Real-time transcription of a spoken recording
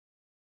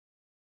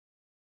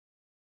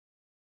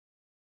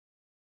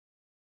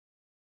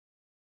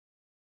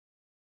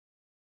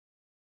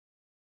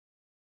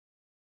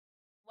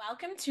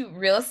Welcome to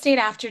Real Estate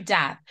After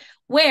Death,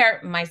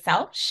 where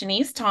myself,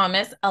 Chaunyce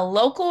Thomas, a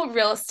local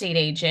real estate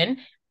agent,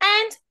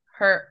 and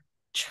her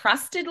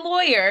trusted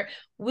lawyer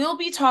will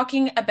be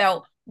talking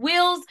about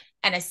wills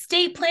and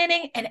estate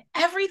planning and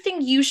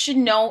everything you should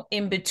know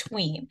in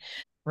between.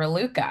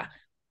 Raluca,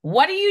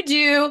 what do you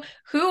do?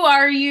 Who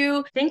are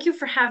you? Thank you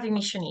for having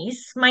me,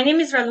 Chaunyce. My name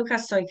is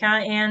Raluca,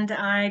 and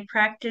I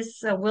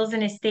practice wills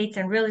and estates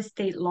and real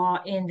estate law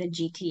in the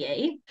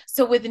GTA.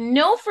 So, with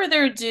no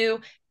further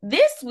ado,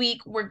 this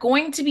week we're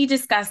going to be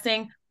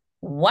discussing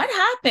what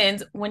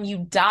happens when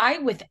you die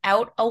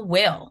without a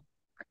will.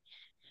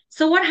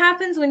 So, what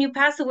happens when you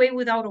pass away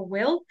without a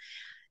will?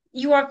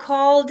 You are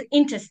called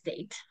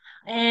intestate,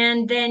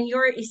 and then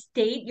your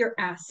estate, your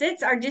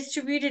assets, are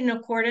distributed in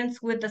accordance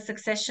with the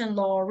Succession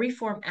Law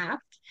Reform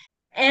Act.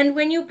 And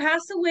when you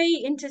pass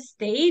away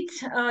intestate,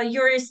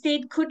 your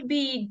estate could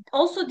be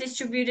also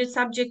distributed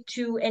subject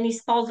to any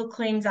spousal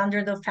claims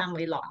under the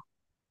family law.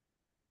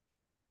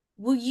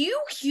 Will you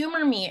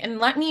humor me and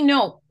let me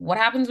know what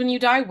happens when you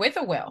die with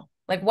a will?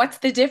 Like, what's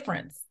the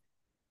difference?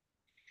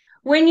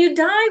 When you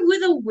die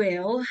with a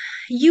will,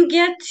 you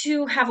get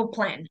to have a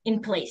plan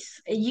in place.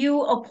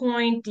 You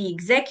appoint the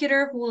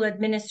executor who will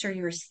administer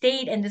your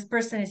estate, and this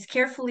person is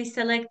carefully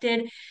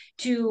selected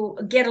to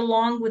get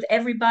along with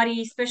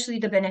everybody, especially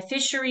the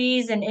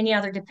beneficiaries and any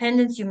other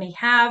dependents you may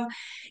have.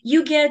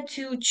 You get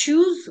to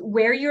choose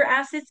where your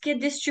assets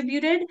get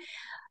distributed.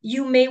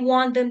 You may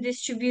want them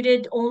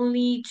distributed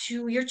only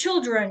to your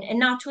children and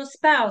not to a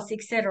spouse,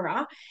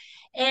 etc.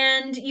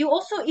 And you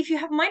also, if you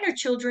have minor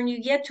children, you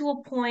get to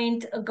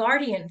appoint a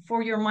guardian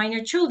for your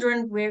minor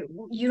children, where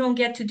you don't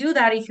get to do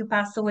that if you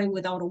pass away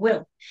without a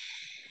will.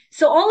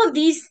 So all of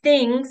these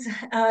things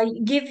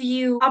give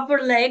you upper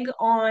leg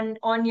on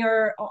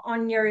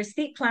your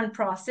estate plan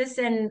process,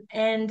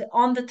 and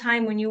on the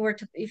time when you were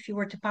to, if you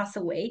were to pass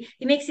away,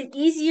 it makes it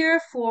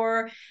easier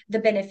for the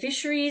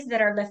beneficiaries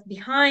that are left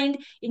behind.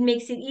 It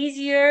makes it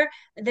easier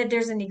that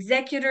there's an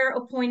executor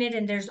appointed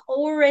and there's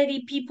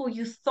already people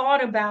you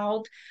thought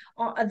about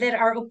that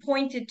are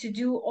appointed to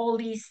do all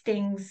these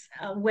things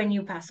when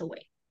you pass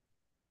away.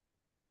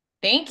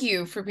 Thank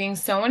you for being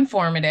so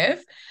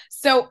informative.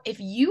 So, if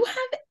you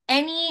have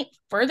any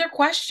further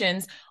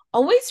questions,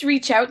 always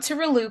reach out to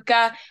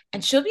Raluca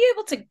and she'll be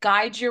able to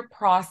guide your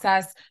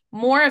process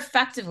more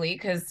effectively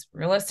because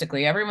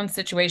realistically, everyone's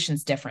situation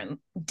is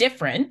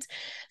different.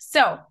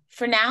 So,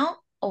 for now,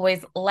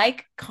 always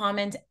like,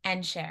 comment,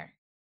 and share.